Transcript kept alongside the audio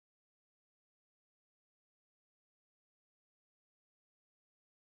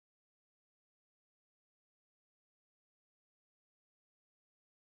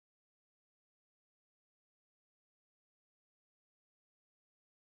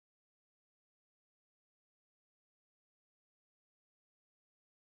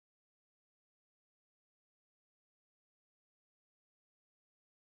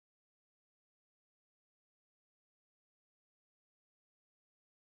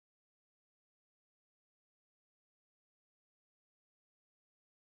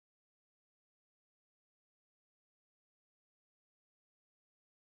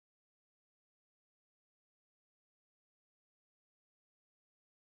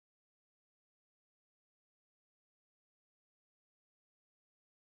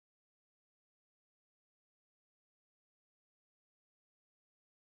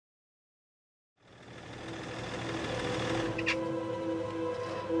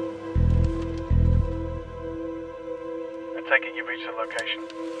Take it you've reached the location.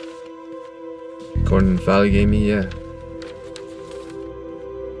 According to the file you gave me, yeah.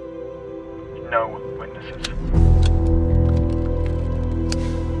 No witnesses.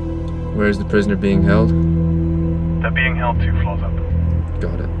 Where's the prisoner being held? They're being held 2 floors up.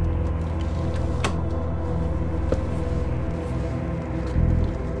 Got it.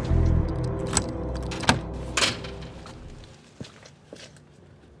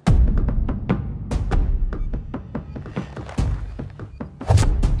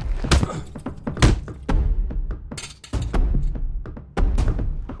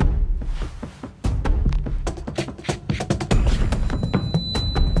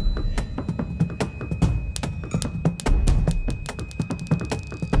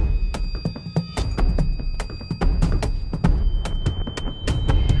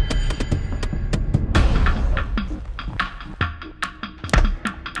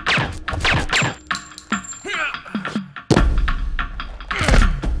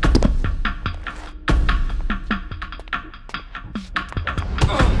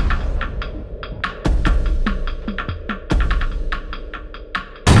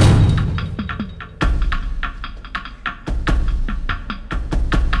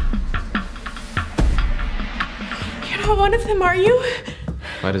 One of them, are you?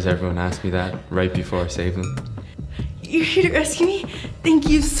 Why does everyone ask me that right before I save them? You're here to rescue me? Thank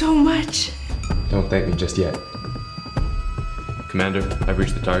you so much. Don't thank me just yet. Commander, I've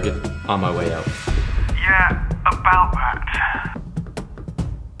reached the target. On my way out. Yeah, about that.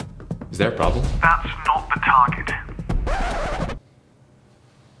 Is there a problem? That's not the target.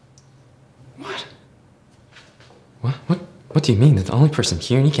 What? What do you mean? They're the only person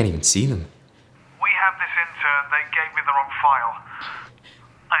here and you can't even see them. They gave me the wrong file.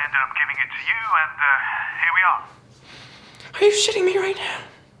 I ended up giving it to you, and here we are. Are you shitting me right now?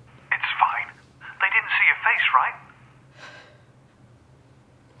 It's fine. They didn't see your face, right?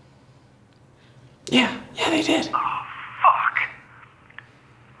 Yeah, they did. Oh, fuck.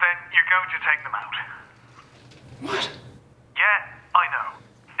 Then you're going to take them out. What? Yeah, I know.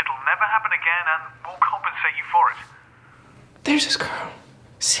 It'll never happen again, and we'll compensate you for it. There's this girl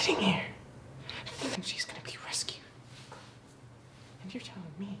sitting here. And she's gonna be rescued. And you're telling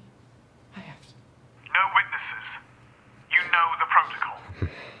me I have to... No witnesses. You know the protocol.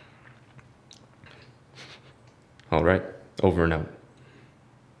 All right, over and out.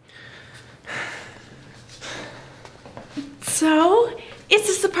 So, is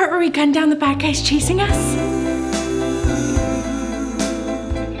this the part where we gun down the bad guys chasing us?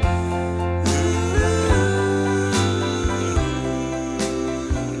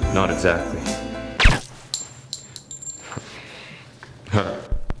 Not exactly.